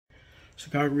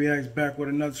Chicago Reacts back with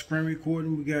another screen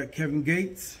recording. We got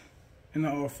KevinGates in the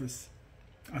office.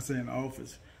 I say in the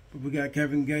office, but we got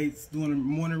KevinGates doing a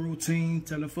morning routine,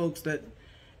 telling folks that,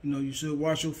 you know, you should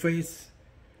wash your face.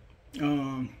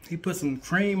 He put some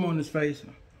cream on his face.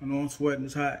 I know I'm sweating,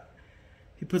 it's hot.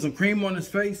 He put some cream on his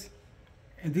face,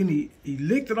 and then he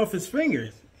licked it off his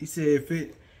fingers. He said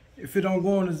if it don't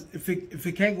go on his, if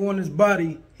it can't go on his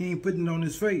body, he ain't putting it on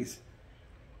his face.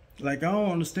 Like, I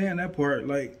don't understand that part.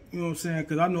 Like, you know what I'm saying?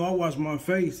 Because I know I wash my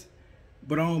face,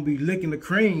 but I don't be licking the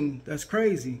cream. That's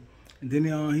crazy. And then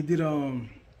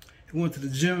he went to the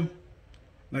gym.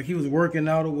 Like, he was working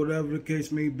out or whatever the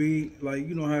case may be. Like,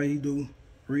 you know how he do,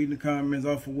 reading the comments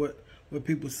off of what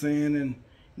people saying, and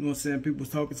you know what I'm saying, people's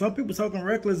talking. Some people talking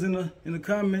reckless in the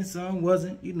comments, some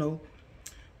wasn't, you know.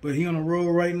 But he on the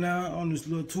road right now on this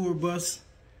little tour bus.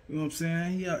 You know what I'm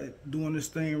saying? He out doing this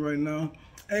thing right now.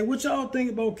 Hey, what y'all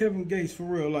think about KevinGates for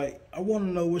real? Like, I want to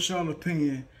know what y'all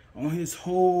opinion on his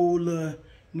whole, you know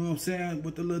what I'm saying,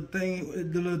 with the little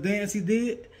thing, the little dance he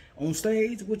did on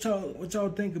stage. What y'all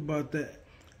think about that?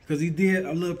 Because he did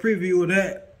a little preview of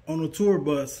that on the tour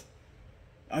bus.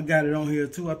 I got it on here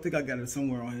too. I think I got it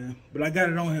somewhere on here, but I got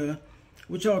it on here.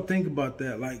 What y'all think about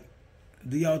that? Like,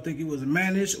 do y'all think it was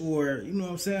managed, or you know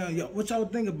what I'm saying? What y'all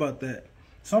think about that?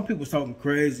 Some people's talking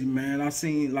crazy, man. I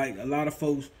seen like a lot of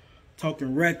folks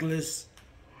talking reckless.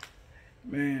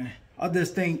 Man, I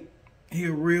just think he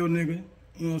a real nigga.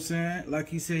 You know what I'm saying? Like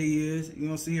he said he is. You know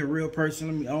what I'm saying? He a real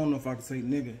person. I don't know if I can say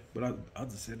nigga, but I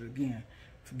just said it again.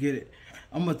 Forget it.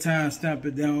 I'm gonna time stamp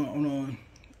it down on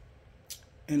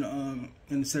in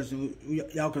the session.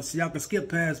 Y'all can skip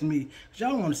past me.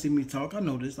 Y'all don't want to see me talk. I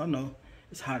know this. I know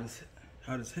it's hot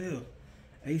as hell.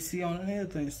 AC on and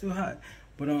everything. It's still hot.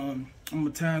 But I'm gonna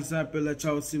time stamp it. Let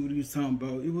y'all see what he was talking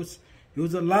about. It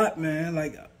was a lot, man.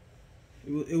 Like,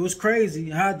 it was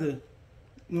crazy. I had to, you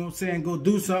know what I'm saying, go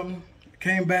do something.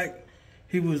 Came back,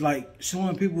 he was like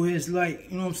showing people his,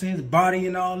 like, you know what I'm saying, his body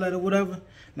and all that or whatever.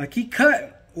 Like, he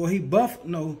cut or he buff.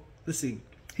 No, let's see.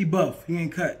 He buff. He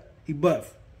ain't cut. He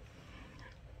buff.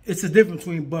 It's a difference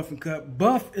between buff and cut.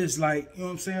 Buff is like, you know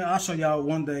what I'm saying? I'll show y'all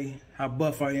one day how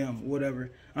buff I am, whatever.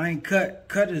 I ain't cut.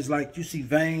 Cut is like you see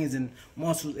veins and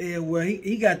muscles everywhere.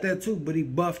 He got that too, but he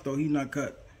buff though. He not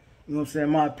cut. You know what I'm saying?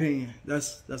 My opinion.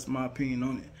 That's my opinion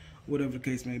on it. Whatever the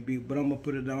case may be. But I'm gonna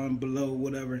put it down below,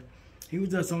 whatever. He was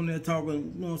just on there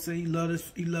talking, you know what I'm saying?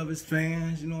 He love his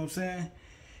fans, you know what I'm saying?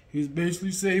 He was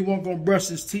basically saying he wasn't gonna brush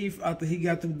his teeth after he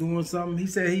got through doing something. He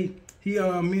said he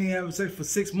ain't having sex for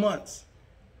 6 months.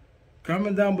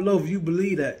 Comment down below if you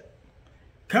believe that.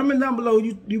 Comment down below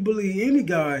you believe any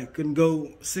guy can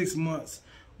go 6 months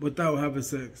without having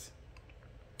sex.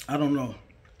 I don't know.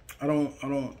 I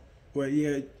don't. Well,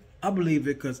 yeah, I believe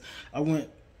it because I went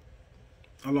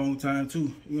a long time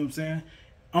too. You know what I'm saying?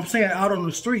 I'm saying out on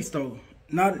the streets though,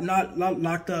 not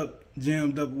locked up,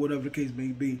 jammed up, whatever the case may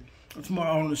be. I'm talking about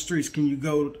out on the streets. Can you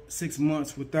go 6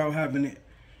 months without having it?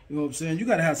 You know what I'm saying? You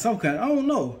gotta have some kind. I don't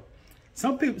know.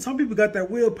 Some people got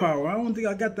that willpower. I don't think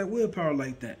I got that willpower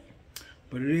like that.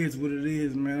 But it is what it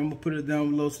is, man. I'm gonna put it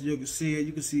down below so you can see it.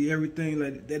 You can see everything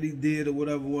like that he did or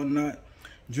whatever, whatnot.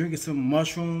 Drinking some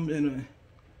mushrooms and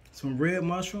some red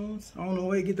mushrooms. I don't know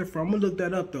where you get that from. I'm gonna look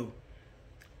that up though.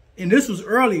 And this was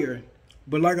earlier,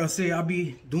 but like I said, I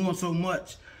be doing so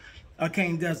much, I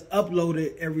can't just upload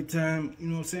it every time. You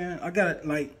know what I'm saying? I got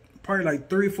like probably like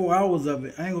 3 or 4 hours of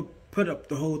it. I ain't gonna put up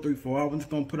the whole 3 or 4 hours. I'm just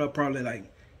gonna put up probably like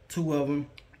 2 of them.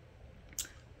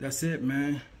 That's it,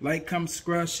 man. Like, comment,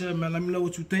 subscribe, share, man. Let me know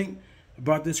what you think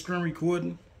about this screen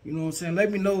recording. You know what I'm saying?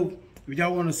 Let me know if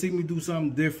y'all want to see me do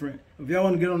something different. If y'all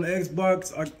want to get on the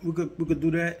Xbox, we could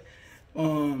do that.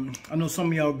 I know some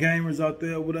of y'all gamers out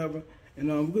there, whatever,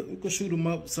 and we could shoot them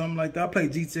up, something like that. I play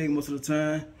GTA most of the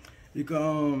time. You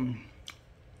can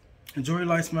enjoy your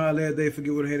life, smile every day.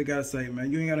 Forget what the hater gotta say,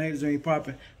 man. You ain't gotta hate it, you ain't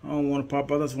popping. I don't want to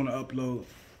pop. I just want to upload.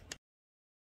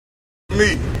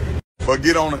 Me, but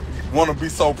want to be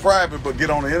so private, but get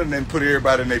on the internet and put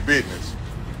everybody in their business.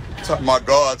 My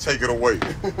God, take it away.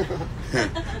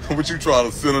 What you trying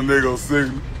to send a nigga a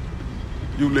signal?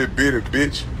 You little bitty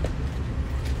bitch.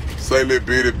 Say little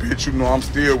bitty bitch, you know I'm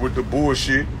still with the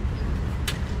bullshit.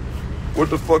 What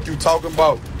the fuck you talking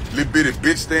about? Little bitty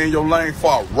bitch, stay in your lane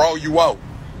before I raw you out.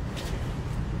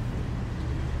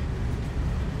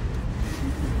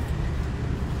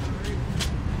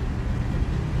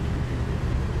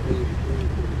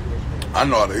 I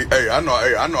know how to,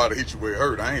 I know how to hit you where it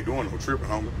hurt. I ain't doing no tripping,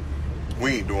 homie.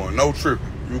 We ain't doing no tripping.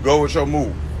 You go with your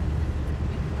move.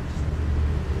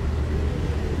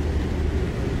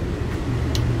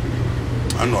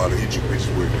 I know how to hit you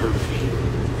bitches where it hurt.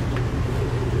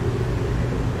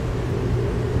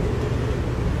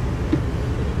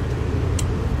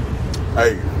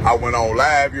 Hey, I went on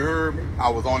live, you heard me? I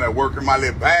was on that working my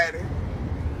little body.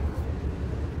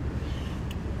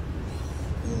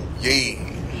 Ooh,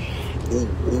 yeah.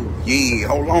 Ooh, yeah.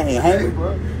 Hold on,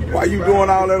 homie. Why you doing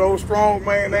all that old strong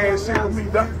man ass shit with me,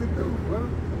 Doc?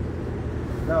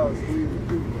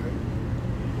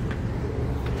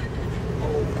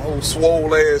 Old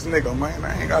swole ass nigga, man.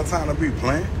 I ain't got time to be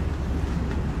playing.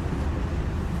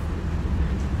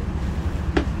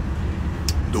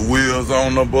 The wheels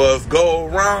on the bus go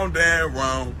round and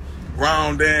round,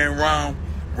 round and round,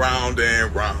 round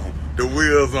and round. The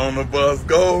wheels on the bus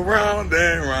go round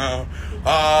and round,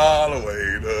 all the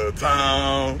way to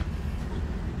town.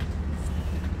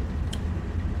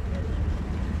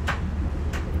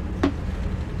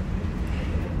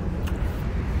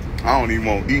 I don't even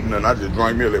want to eat nothing. I just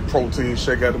drank me a little protein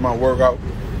shake after my workout.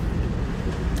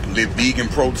 A little vegan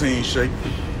protein shake.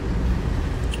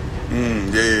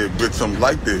 Yeah, but something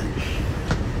like that.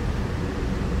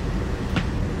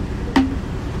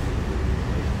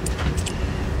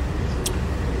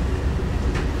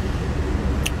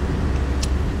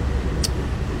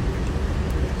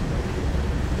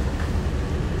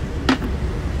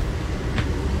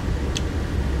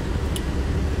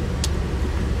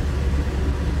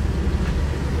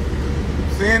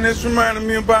 Seeing this reminded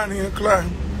me of Bonnie and Clyde.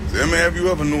 Tell me, have you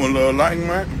ever known a little like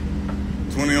man?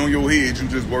 20 on your head, you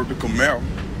just worked a Camaro.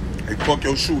 Hey, fuck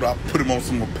your shoot, I put him on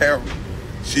some apparel.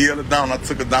 She held her down, I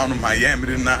took her down to Miami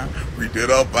tonight. Redid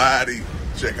her body,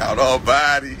 check out her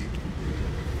body.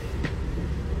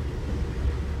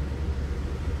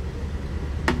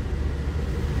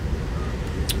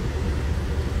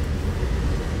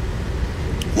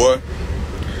 What?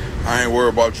 I ain't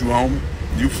worried about you, homie.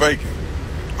 You faking.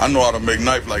 I know how to make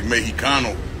knife like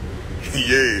Mexicano.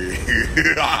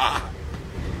 Yeah.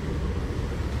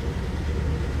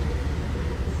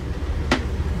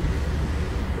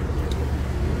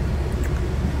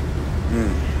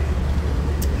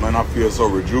 Man, I feel so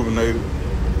rejuvenated.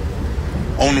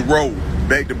 On the road,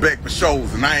 back to back for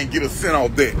shows, and I ain't get a cent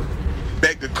off that.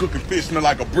 Back to cooking fish, smell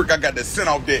like a brick, I got that cent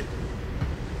off that.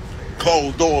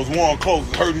 Closed doors, one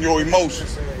closes, hurting your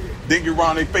emotions. Then get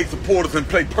around they fake supporters and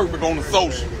play perfect on the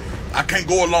social. I can't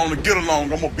go along to get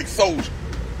along, I'm a big soldier.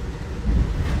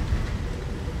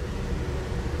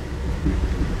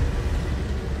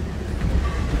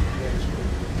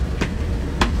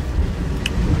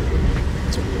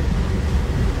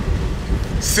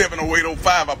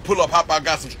 $70805, I pull up, hop, I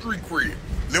got some street cred.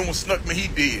 Then one snuck me, he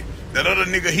dead. That other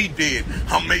nigga, he dead.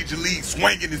 I'm Major League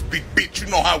swinging this big bitch, you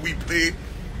know how we played.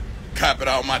 Cop it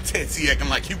out my tats, he acting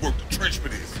like he worked the trench for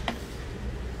this.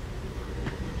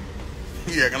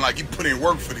 He acting like he put in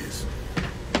work for this.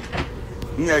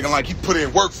 He acting like he put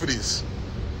in work for this.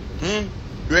 You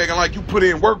acting like you put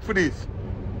in work for this.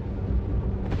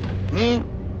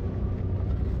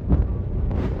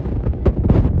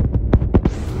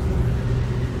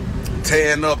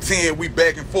 10 up 10, we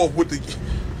back and forth with the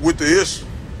issue.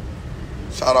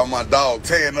 Shout out my dog,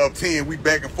 10 up 10, we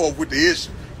back and forth with the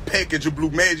issue. Package of blue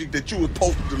magic that you was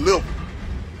supposed to deliver.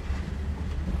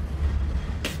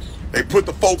 They put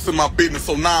the folks in my business,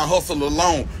 so now I hustle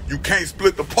alone. You can't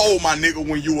split the pole, my nigga,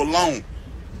 when you alone.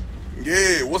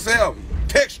 Yeah, what's that?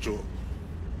 Texture.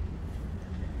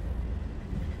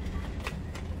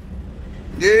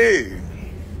 Yeah.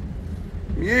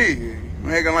 Yeah.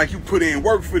 Acting like you put in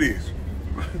work for this.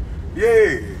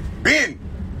 Yeah. Ben.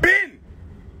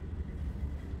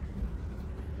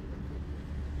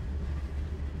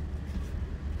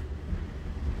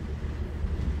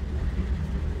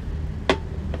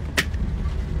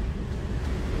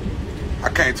 I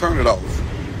can't turn it off.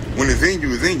 When it's in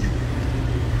you, it's in you.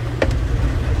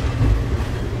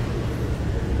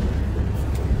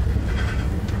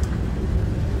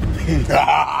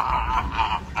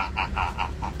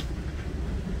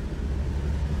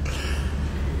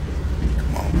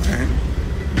 Come on, man.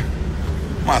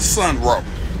 My son wrote.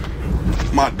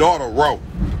 My daughter wrote.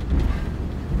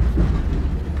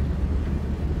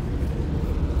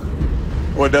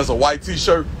 What, that's a white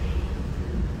t-shirt?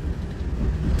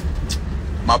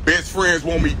 My best friends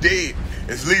want me dead.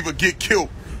 It's leave or get killed.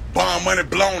 Bomb money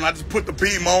blown. I just put the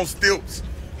beam on stilts.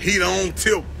 Heat on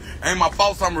tilt. Ain't my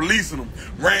fault, I'm releasing them.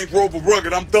 Range Rover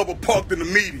rugged, I'm double parked in the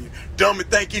median. Dummy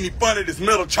think any funny, this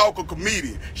metal chalk a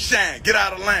comedian. Shine, get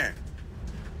out of line.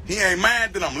 He ain't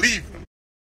mine, then I'm leaving.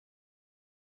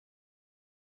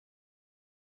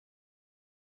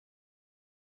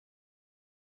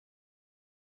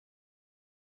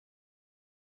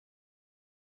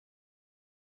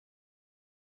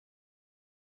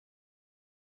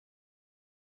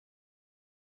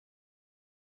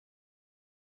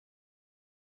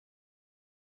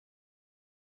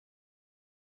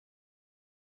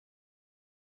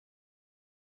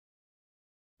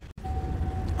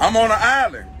 I'm on an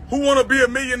island. Who want to be a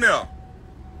millionaire?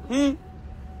 Who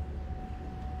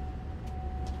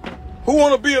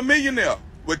want to be a millionaire?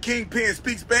 Where Kingpin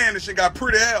speaks Spanish and got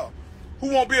pretty hair.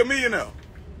 Who won't be a millionaire?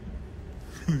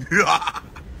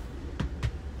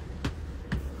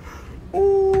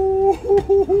 Ooh.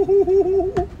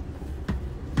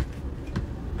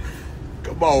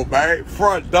 Come on, man.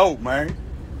 Front door, man.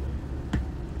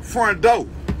 Front door.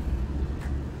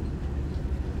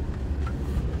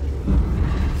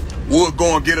 Would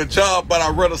go and get a job, but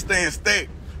I'd rather stay and stay.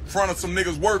 Front of some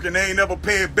niggas working, they ain't never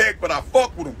paid back, but I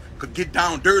fuck with them. Could get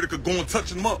down dirty, could go and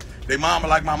touch them up. They mama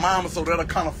like my mama, so that'll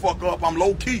kind of fuck up. I'm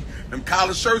low key. Them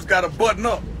collar shirts gotta button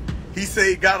up. He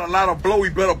say he got a lot of blow, he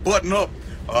better button up.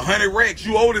 100 racks,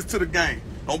 you owe this to the game.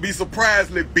 Don't be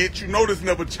surprised, little bitch, you know this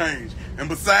never changed. And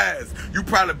besides, you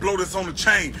probably blow this on the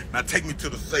chain. Now take me to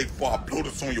the safe before I blow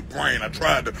this on your brain. I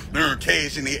tried to earn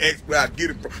cash and they asked where I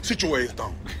get it from. Sit your ass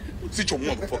down. Sit your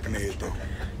motherfucking ass down.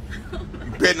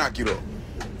 You better not get up.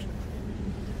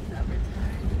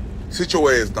 Sit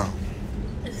your ass down.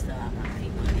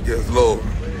 Yes, Lord.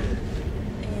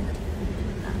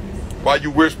 Why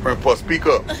you whispering, puss? Speak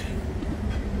up.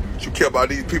 You care about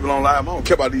these people on live? I don't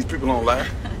care about these people on live.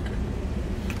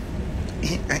 I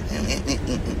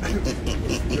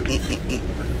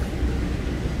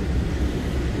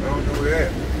don't know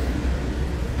that.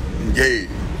 Yeah.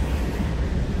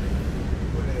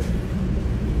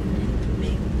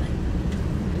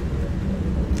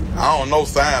 I don't know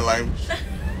sign language.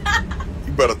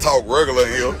 You better talk regular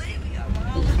in here.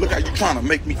 Look how you trying to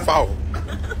make me fall.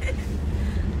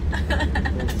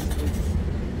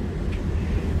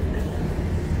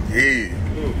 Yeah.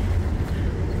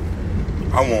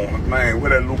 I want, man,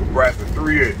 where that Luca Braston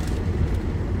 3 at?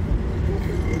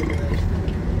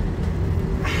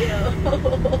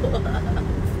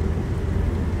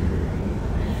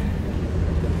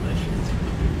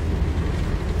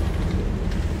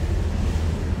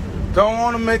 Don't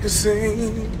want to make a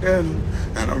scene, and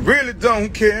I really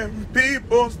don't care if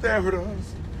people stare at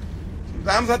us.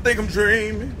 Sometimes I think I'm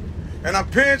dreaming, and I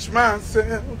pinch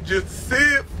myself just to see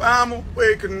if I'm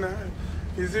awake or not.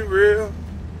 Is it real?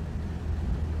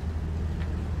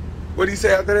 What he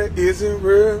say after that? Is it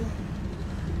real?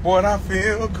 What I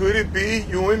feel, could it be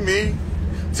you and me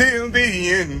till the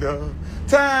end of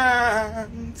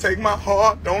time? Take my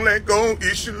heart, don't let go,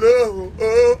 it's your love.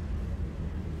 Oh.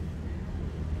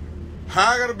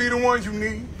 I gotta be the one you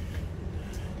need.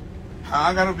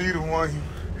 I gotta be the one you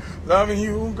loving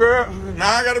you, girl. And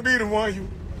I gotta be the one you.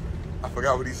 I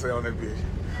forgot what he said on that bitch.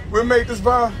 We'll make this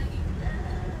vow.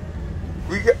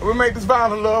 We'll make this vow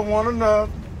to love one another.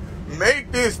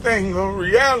 Make this thing a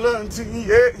reality,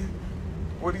 yeah.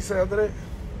 What he said after that?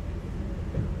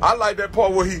 I like that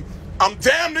part where I'm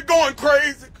damn near going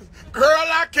crazy, cause girl,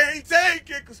 I can't take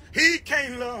it, cause he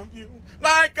can't love you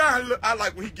like I love. I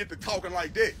like when he get to talking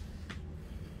like that.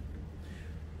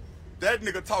 That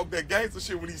nigga talk that gangster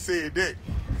shit when he said that.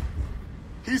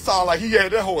 He sound like he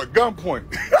had that hoe at gunpoint.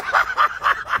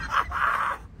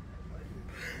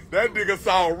 That nigga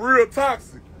sound real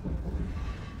toxic.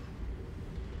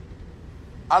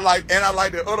 I like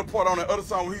that other part on the other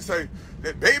song when he say,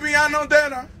 that baby, I know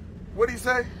that what he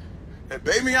say? That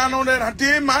baby, I know that I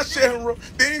did my share of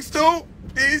things to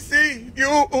deceive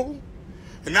you.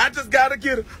 And I just gotta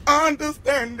get an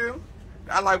understanding.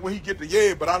 I like when he get the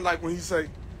yeah, but I like when he say,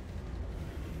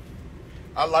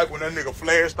 I like when that nigga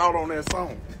flashed out on that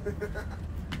song.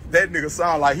 That nigga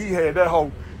sound like he had that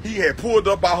hoe, he had pulled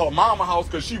up by her mama house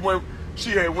cause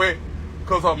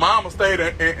cause her mama stayed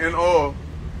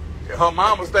her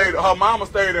mama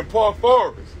stayed in Park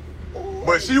Forest.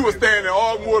 But she was staying in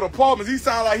Ardenwood Apartments. He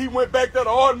sounded like he went back there to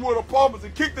Ardenwood Apartments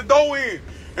and kicked the door in.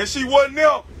 And she wasn't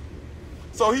there.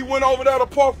 So he went over there to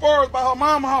Park Forest by her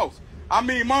mama house. I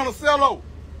mean Monticello.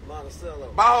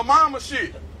 By her mama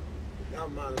shit.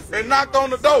 And knocked on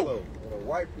the door.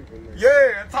 White people there.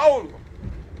 Yeah, and told him.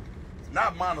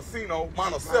 Not Monticello.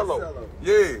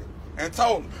 Yeah. And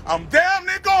told him, I'm damn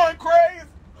near going crazy.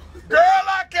 Girl,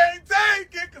 I can't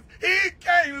take it cause he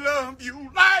can't love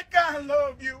you like I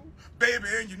love you. Baby,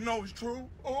 and you know it's true.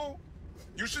 Oh,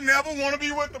 you should never want to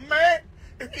be with a man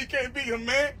if he can't be a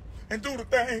man and do the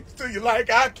things to you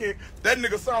like I can. That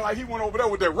nigga sound like he went over there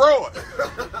with that rod.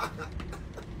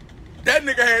 That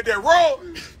nigga had that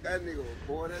rod. That nigga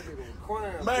was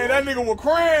crying. Man, that nigga was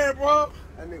crying, bro.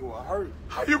 That nigga was hurt.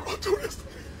 How you gonna do this?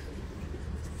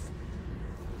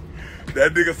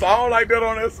 That nigga sound like that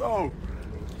on that song.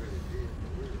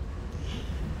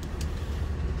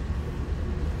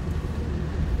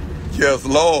 Yes,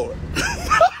 Lord.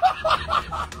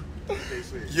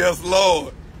 Yes,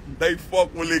 Lord. They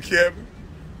fuck with Lil Kevin.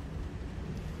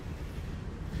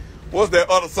 What's that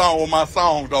other song with my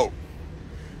song, though?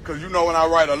 Because you know when I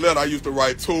write a letter, I used to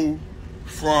write to,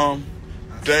 from,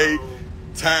 date,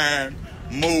 time,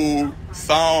 mood,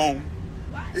 song.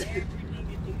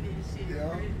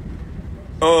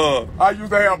 I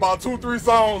used to have about 2-3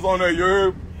 songs on there, you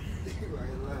heard?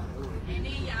 And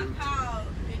then y'all call and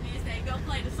then say, go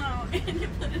play the song and then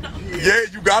put it on. Yeah,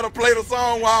 you gotta play the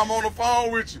song while I'm on the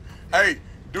phone with you. Hey,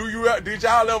 did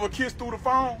y'all ever kiss through the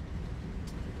phone?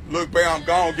 Look, babe, I'm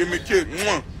gone. Give me a kiss.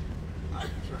 Mwah.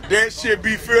 That shit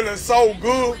be feeling so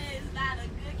good.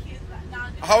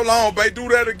 Hold on, babe. Do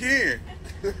that again.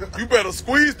 You better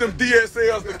squeeze them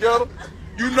DSLs together.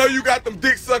 You know you got them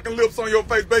dick-sucking lips on your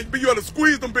face, baby. You gotta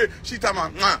squeeze them, bitch. She talking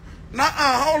about,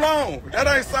 hold on. That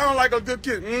ain't sound like a good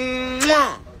kiss.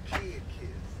 Mwah.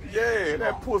 Yeah,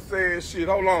 that pussy ass shit.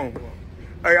 Hold on.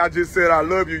 Hey, I just said I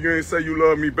love you. You ain't say you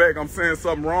love me back. I'm saying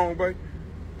something wrong, babe?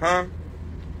 Huh?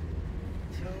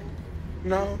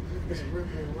 No.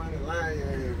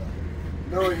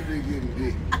 No, you been getting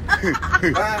dick.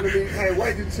 Lying to me, hey,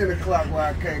 wait till 10 o'clock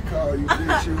while I can't call you,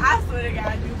 bitch. I swear to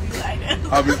God, you be like that.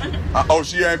 Oh,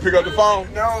 she ain't pick up the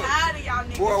phone? No. Tired of y'all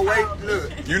niggas. Boy, wait,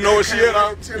 look. You know what she is,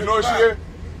 huh? You know what she is?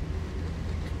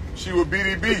 She was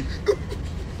BDB.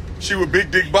 She was Big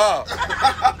Dick Bob.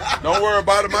 Don't worry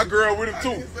about it. My girl with him,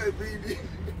 too.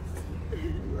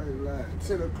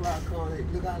 10 o'clock on it.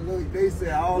 Look, I look. They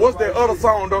said all. What's that other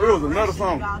song, though? It was another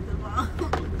song.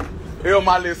 It was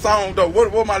my little song, though.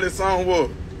 What my little song was?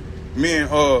 Me and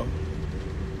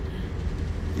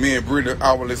Brittany,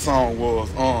 our little song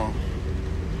was,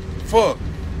 fuck.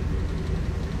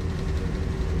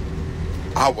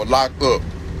 I was locked up.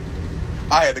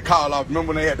 I had to call off.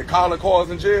 Remember when they had the calling cards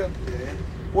in jail? Yeah.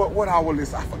 What our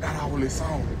little, I forgot our little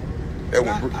song.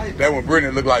 That one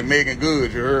Brittany looked like Megan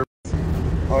Good, you heard?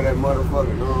 Oh, that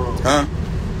motherfucker, no. Huh?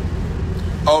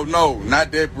 Oh, no,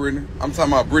 not that Brittany. I'm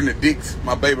talking about Brittany Dix,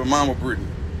 my baby mama Brittany.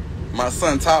 My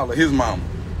son Tyler, his mama.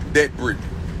 That Brittany.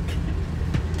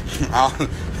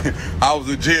 I was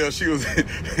in jail. She was in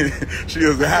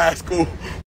high school.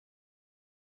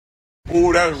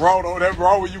 Ooh, that's wrong, though. That's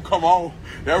wrong when you come on.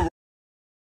 That's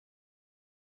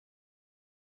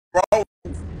wrong.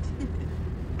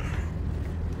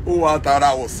 Ooh, I thought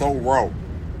I was so raw.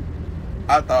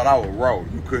 I thought I was raw.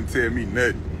 You couldn't tell me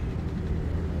nothing.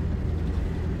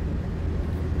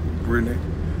 Brittany.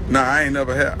 Nah, I ain't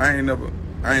never have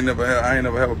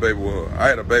a baby with her. I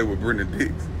had a baby with Brittany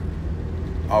Dix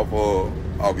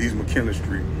off East McKinley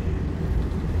Street.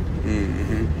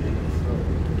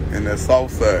 And that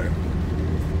south side.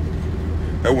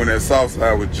 That when that south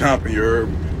side was jumping, you heard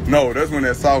me? No, that's when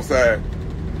that south side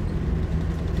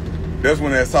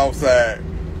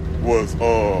was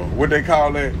what they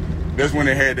call that? That's when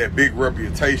they had that big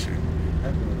reputation.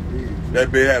 That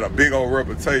bitch had a big old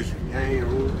reputation.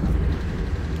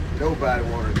 Nobody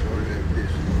wanted to go to that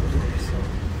bitch.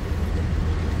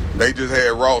 They just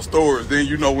had raw stories. Then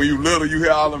you know when you little, you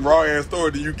hear all them raw ass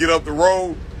stories. Then you get up the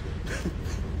road.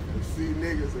 See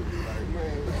niggas and be like,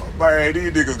 man,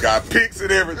 these niggas got pics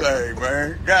and everything,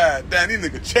 man. God damn, these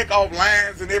niggas check off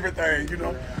lines and everything, you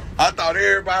know. I thought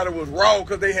everybody was raw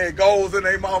because they had goals in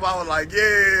their mouth. I was like,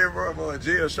 yeah, bro,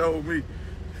 jail showed me.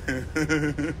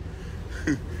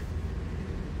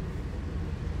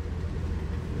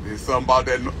 There's something about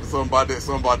that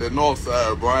north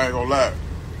side, bro. I ain't gonna lie.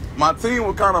 My team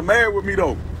was kind of mad with me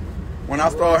though. When I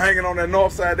started hanging on that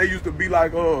north side, they used to be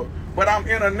like, but I'm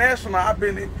international. I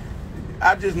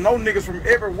just know niggas from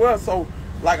everywhere, so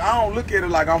like I don't look at it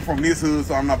like I'm from this hood,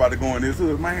 so I'm not about to go in this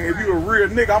hood. Man, if you a real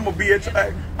nigga, I'm gonna be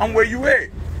I'm where you at.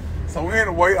 So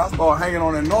anyway, I started hanging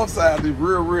on that north side, just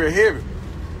real heavy.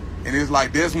 And it's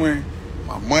like that's when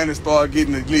my money started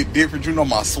getting a little different. You know,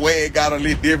 my swag got a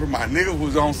little different. My niggas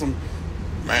was on some,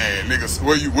 man, niggas,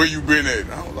 where you been at?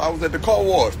 I was at the car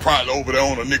wash, probably over there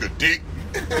on a nigga dick.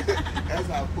 that's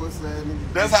how pussy ass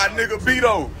niggas. That's how nigga be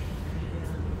though.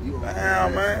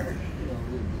 Damn, man.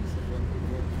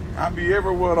 I be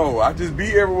everywhere though. I just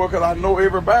be everywhere because I know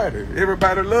everybody.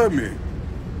 Everybody love me.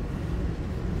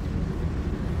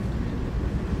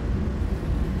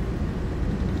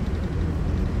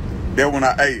 Then when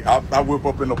I whip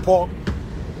up in the park.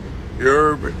 You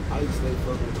heard me?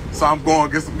 So I'm going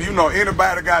to get some, you know,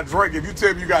 anybody got drink. If you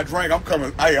tell me you got drink, I'm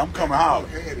coming holler.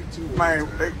 Man,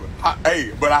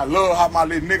 but I love how my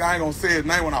little nigga, I ain't gonna say his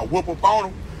name, when I whip up on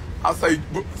him, I say,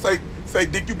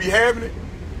 Dick, you be having it?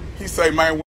 He say,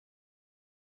 man,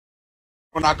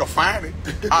 when I can find it.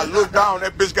 I look down,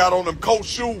 that bitch got on them coat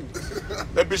shoes.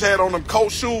 That bitch had on them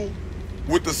coat shoes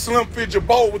with the slim fit your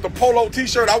bow with the polo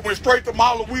t-shirt. I went straight to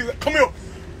my Louisa. Come here.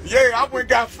 Yeah, I went and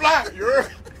got fly, you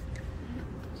heard?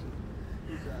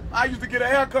 I used to get a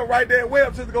haircut right there at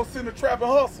Web just to go sit in the trap and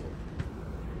hustle.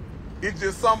 It's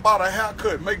just something about a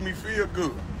haircut make me feel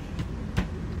good.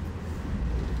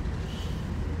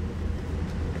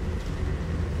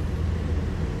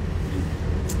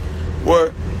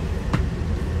 What?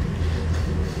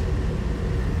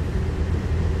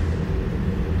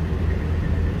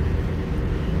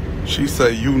 She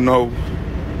say, you know,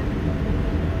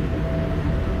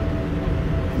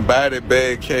 buy that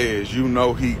bad cash, you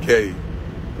know he gay.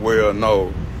 Well,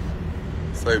 no.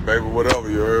 Say, baby, whatever,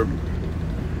 you heard me?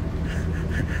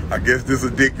 I guess this a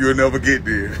dick you'll never get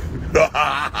there.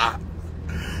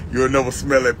 You'll never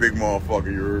smell that big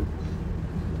motherfucker, you heard me?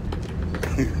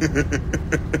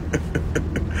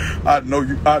 I know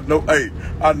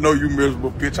you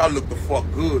miserable, bitch. I look the fuck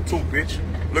good too, bitch.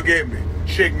 Look at me.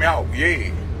 Check me out,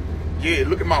 yeah. Yeah,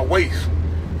 look at my waist.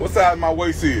 What size my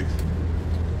waist is?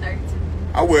 32.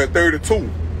 I wear 32.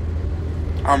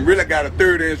 I'm really got a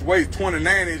 30-inch waist,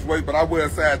 29-inch waist, but I wear a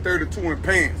size 32 in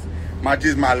pants. My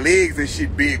legs and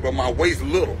shit big, but my waist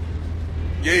little.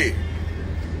 Yeah.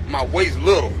 My waist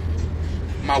little.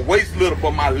 My waist little,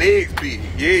 but my legs big.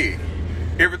 Yeah.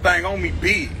 Everything on me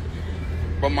big.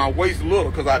 But my waist little,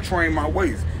 because I train my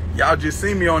waist. Y'all just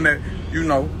see me on that, you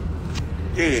know.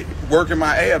 Yeah, working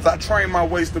my abs. I train my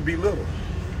waist to be little.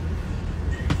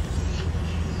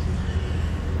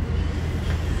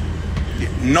 Yeah,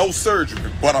 no surgery,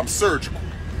 but I'm surgical.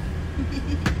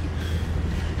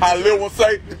 How Lil one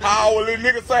say, how will the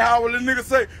nigga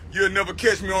say, you'll never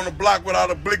catch me on the block without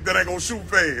a blick that ain't gonna shoot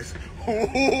fast.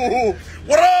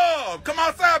 What up? Come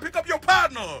outside, pick up your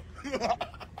partner. Get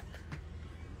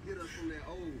us from that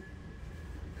old.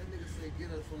 That nigga said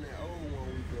get us from that old one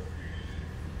we got.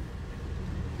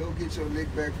 Go get your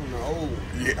lick back from the old.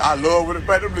 Yeah, I love when the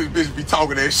fact them bitches be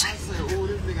talking that I shit. said, oh,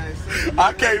 this nigga ain't saying.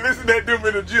 I can't listen to them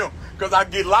in the gym, because I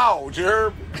get loud, you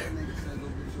heard me? That nigga said go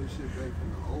get your shit back from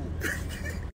the old.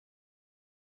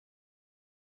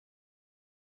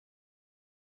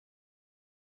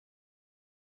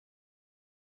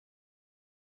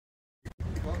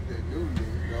 Fuck that new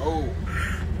nigga, the old.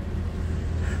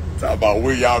 Talk about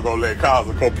when y'all gonna let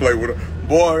Kaza come play with her.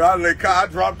 Boy, I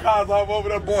drop Kaza off over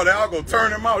there, boy, they all gonna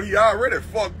turn him out. He already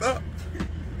fucked up.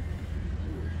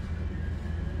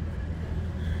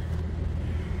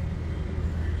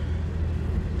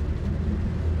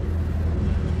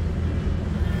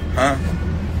 Huh?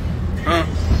 Huh?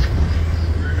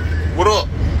 What up?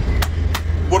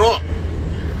 What up?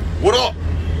 What up?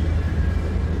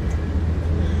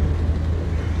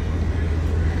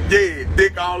 Yeah,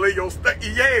 dick all in your steak.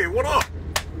 Yeah, what up?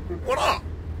 What up?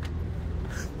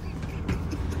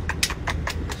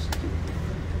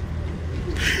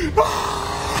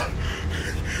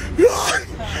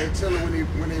 Hey, tell them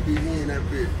when they be hearing that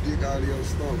bitch, dick out of your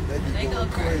stomach, they be going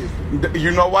crazy.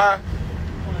 You know why?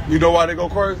 You know why they go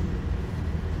crazy?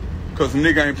 Because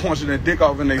nigga ain't punching that dick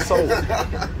off in their soul.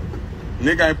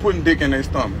 Nigga ain't putting dick in their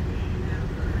stomach.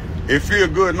 It feel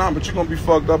good now, but you gonna be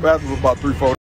fucked up after about 3-4